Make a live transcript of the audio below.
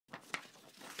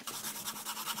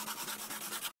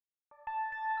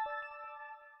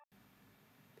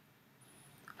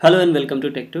Hello and welcome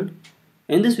to TechTude.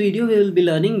 In this video, we will be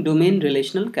learning domain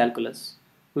relational calculus.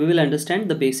 We will understand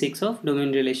the basics of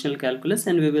domain relational calculus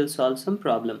and we will solve some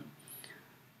problem.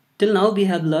 Till now, we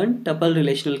have learned tuple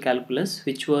relational calculus,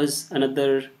 which was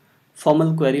another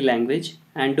formal query language,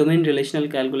 and domain relational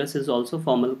calculus is also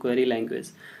formal query language.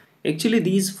 Actually,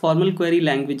 these formal query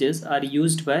languages are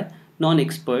used by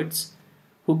non-experts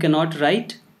who cannot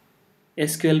write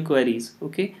SQL queries,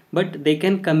 okay, but they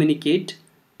can communicate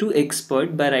to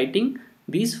expert by writing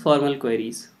these formal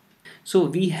queries. So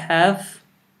we have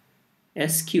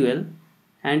SQL,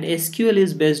 and SQL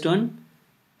is based on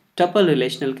tuple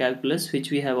relational calculus,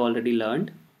 which we have already learned,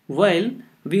 while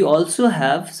we also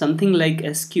have something like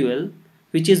SQL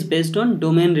which is based on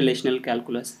domain relational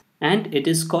calculus, and it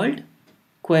is called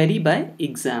query by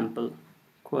example.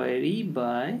 Query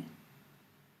by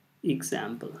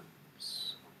example.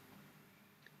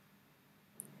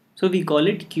 So we call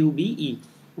it QBE,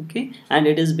 okay, and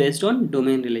it is based on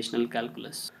domain relational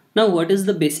calculus. Now, what is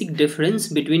the basic difference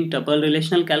between tuple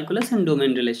relational calculus and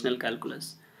domain relational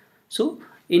calculus? So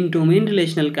in domain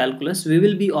relational calculus, we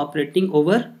will be operating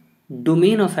over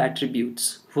domain of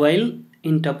attributes, while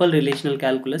in tuple relational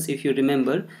calculus, if you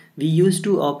remember, we used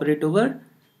to operate over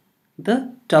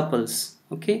the tuples,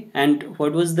 okay. And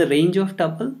what was the range of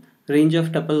tuple? Range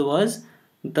of tuple was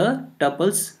the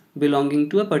tuples belonging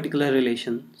to a particular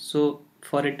relation. So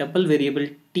for a tuple variable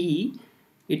t,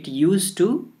 it used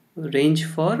to range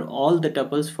for all the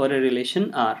tuples for a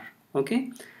relation R,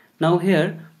 okay. Now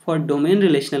here for domain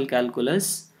relational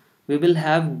calculus, we will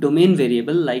have domain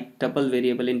variable like tuple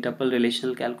variable. In tuple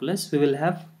relational calculus, we will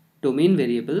have domain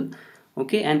variable,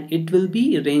 okay, and it will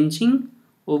be ranging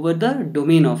over the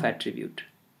domain of attribute,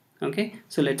 okay.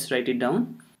 So let's write it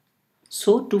down.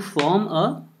 So to form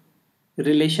a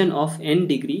relation of n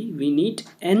degree, we need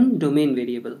n domain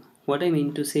variable. What I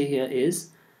mean to say here is,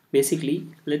 basically,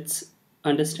 let's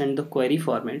understand the query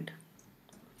format.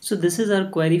 So this is our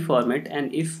query format,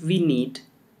 and if we need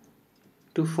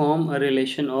to form a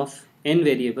relation of n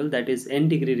variable, that is n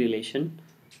degree relation.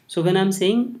 So when I'm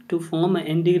saying to form an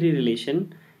n degree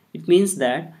relation, it means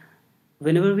that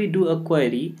whenever we do a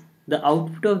query, the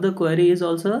output of the query is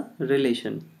also a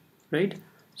relation, right?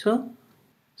 So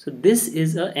this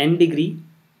is a n degree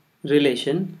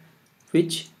relation,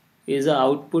 which is the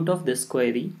output of this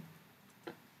query,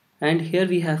 and here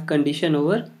we have condition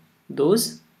over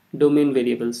those domain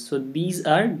variables. So these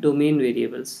are domain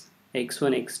variables,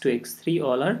 x1, x2, x3,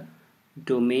 all are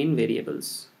domain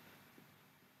variables.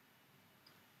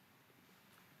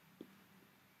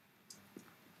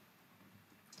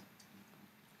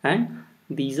 And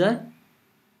these are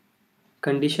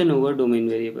condition over domain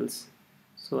variables.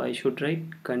 So I should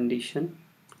write condition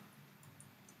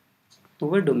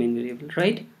over domain variable,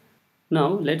 right? Now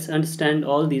let's understand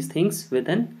all these things with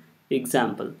an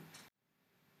example.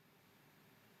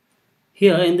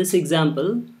 Here in this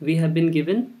example, we have been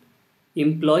given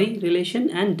employee relation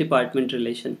and department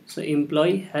relation. So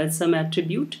employee has some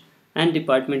attribute and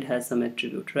department has some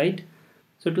attribute, right?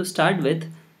 So to start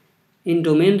with, in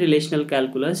domain relational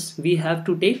calculus, we have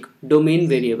to take domain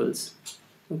variables,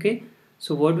 okay.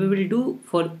 So what we will do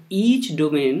for each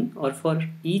domain, or for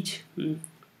each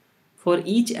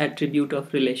attribute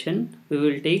of relation, we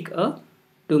will take a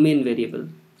domain variable.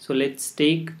 So let's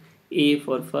take A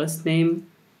for first name,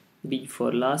 B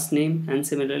for last name, and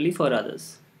similarly for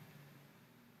others.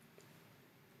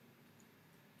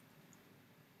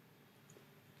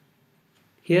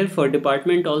 Here for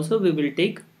department also we will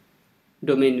take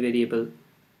domain variable.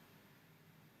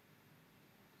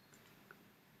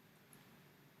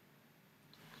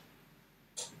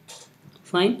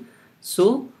 Fine.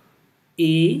 So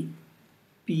A,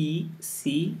 B,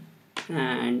 C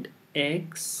and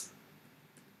X,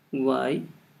 Y,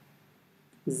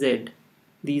 Z,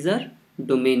 these are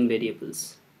domain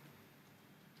variables.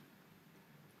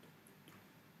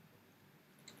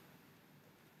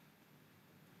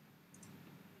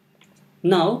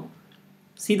 Now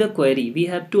see the query. We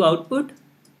have to output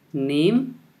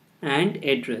name and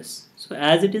address. So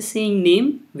as it is saying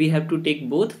name, we have to take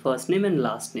both first name and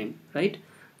last name, right?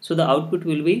 So the output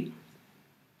will be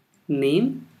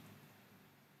name,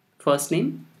 first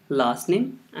name, last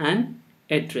name and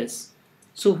address.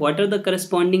 So what are the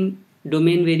corresponding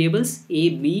domain variables? A,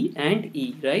 B and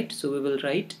E, right? So we will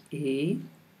write A,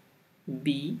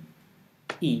 B,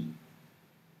 E.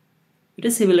 It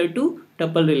is similar to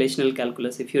tuple relational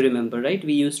calculus, if you remember, right?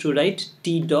 We used to write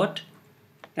T dot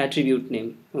attribute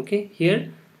name, okay.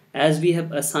 Here, as we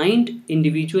have assigned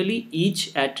individually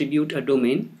each attribute a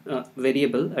domain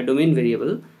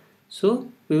variable, so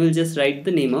we will just write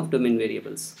the name of domain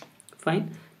variables.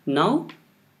 Fine. Now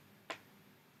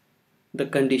the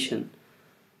condition.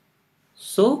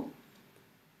 So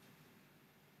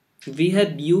we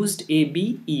have used A,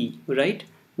 B, E, right?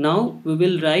 Now we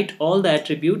will write all the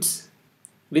attributes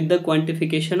with the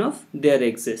quantification of there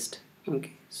exist.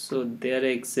 Okay, so there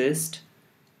exist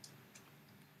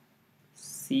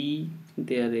C,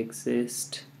 there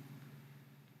exist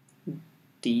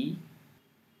D.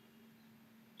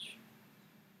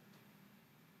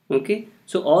 Okay,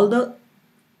 so all the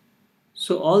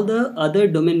other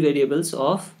domain variables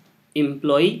of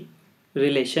employee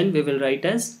relation we will write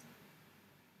as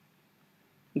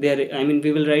there, I mean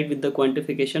we will write with the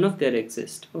quantification of there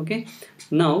exist. Okay,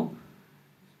 now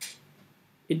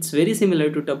it's very similar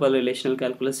to tuple relational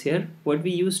calculus here. What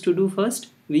we used to do first,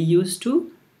 we used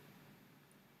to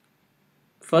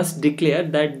first declare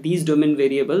that these domain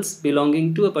variables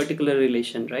belonging to a particular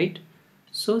relation, right?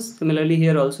 So similarly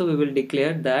here also we will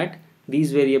declare that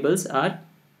these variables are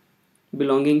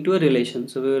belonging to a relation.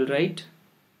 So we will write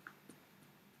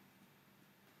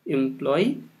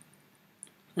employee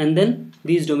and then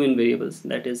these domain variables,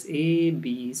 that is A,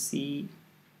 B, C,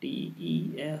 D,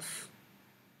 E, F,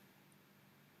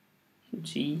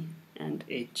 G and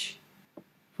H.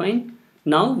 Fine.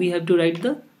 Now we have to write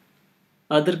the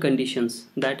other conditions,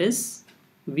 that is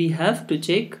we have to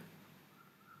check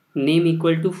name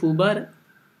equal to foo bar,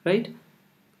 right?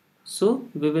 So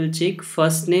we will check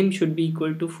first name should be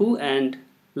equal to foo and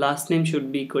last name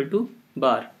should be equal to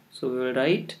bar. So we will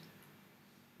write,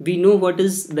 we know what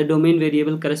is the domain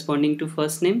variable corresponding to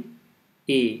first name,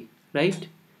 A, right?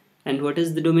 And what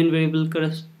is the domain variable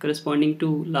corresponding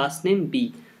to last name,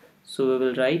 B. So we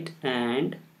will write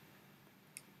and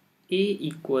A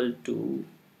equal to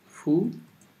foo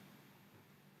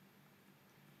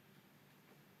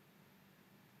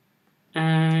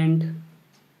and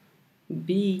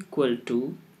B equal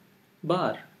to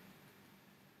bar.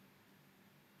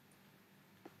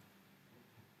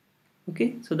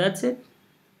 Okay, so that's it.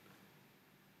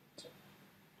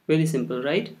 Very simple,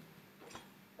 right?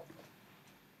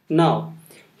 Now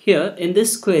here in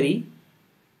this query,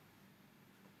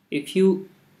 if you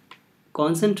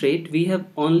concentrate, we have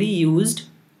only used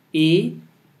A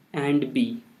and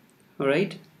B.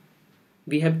 Alright,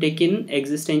 we have taken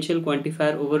existential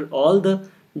quantifier over all the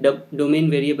domain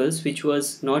variables which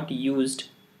was not used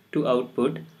to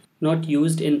output, not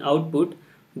used in output,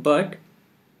 but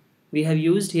we have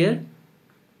used here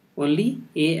only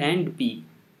A and B.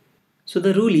 So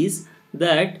the rule is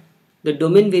that the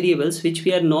domain variables which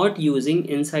we are not using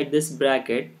inside this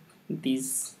bracket,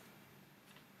 this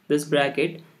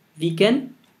bracket, we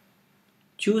can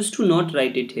choose to not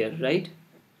write it here, right?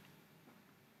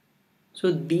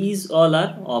 So these all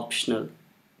are optional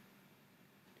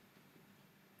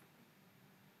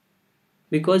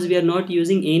because we are not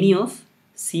using any of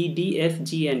C, D, F,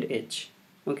 G and H.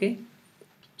 Okay,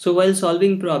 so while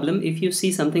solving problem, if you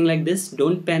see something like this,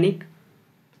 don't panic.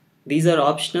 These are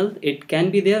optional, it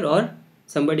can be there or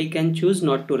somebody can choose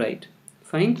not to write.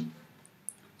 Fine,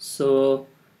 so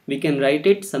we can write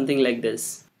it something like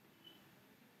this: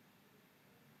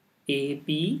 A,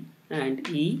 B and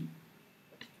E.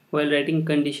 While writing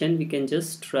condition, we can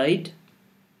just write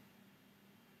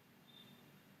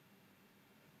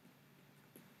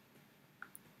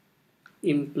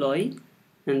employee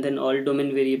and then all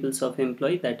domain variables of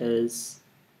employee, that is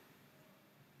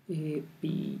A,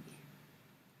 B,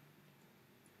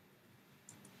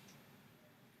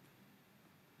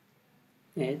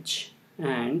 H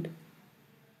and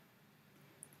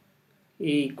A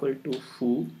equal to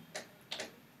foo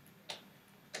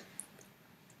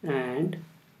and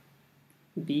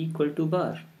B equal to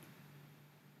bar.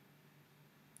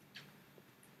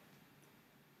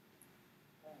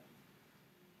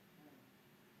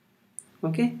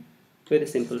 Okay, very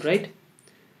simple, right?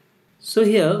 So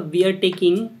here we are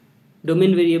taking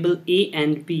domain variable A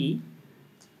and B,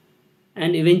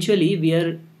 and eventually we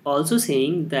are also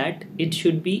saying that it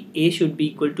should be A should be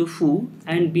equal to foo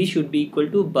and B should be equal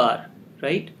to bar,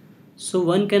 right? So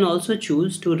one can also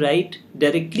choose to write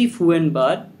directly foo and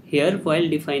bar here while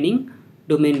defining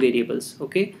domain variables.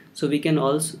 Okay, so we can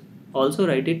also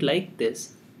write it like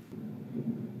this: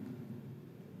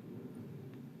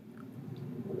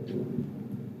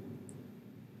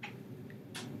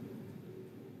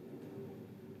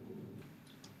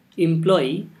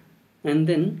 employee, and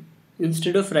then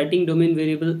instead of writing domain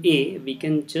variable A, we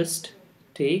can just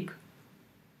take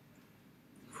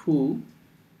foo,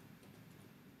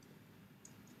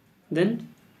 then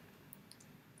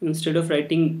instead of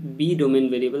writing B domain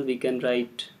variable, we can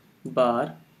write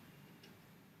bar.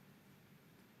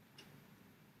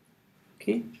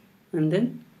 Okay, and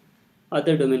then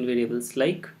other domain variables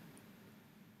like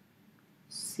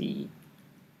C,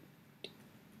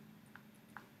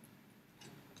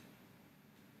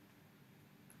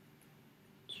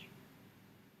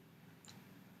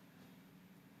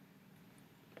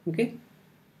 Okay,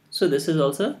 so this is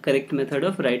also a correct method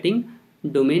of writing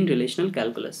domain relational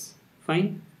calculus.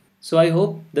 Fine. So I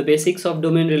hope the basics of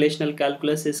domain relational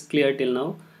calculus is clear till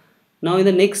now. Now in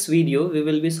the next video, we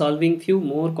will be solving few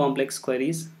more complex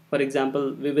queries. For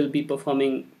example, we will be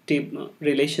performing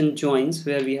relation joins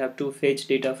where we have to fetch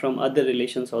data from other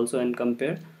relations also and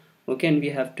compare. Okay, and we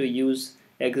have to use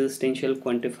existential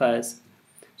quantifiers.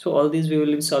 So all these we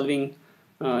will be solving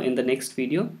in the next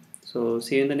video. So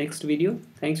see you in the next video.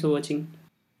 Thanks for watching.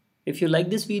 If you like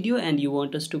this video and you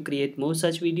want us to create more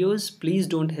such videos, please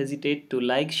don't hesitate to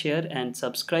like, share and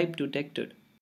subscribe to TechTud.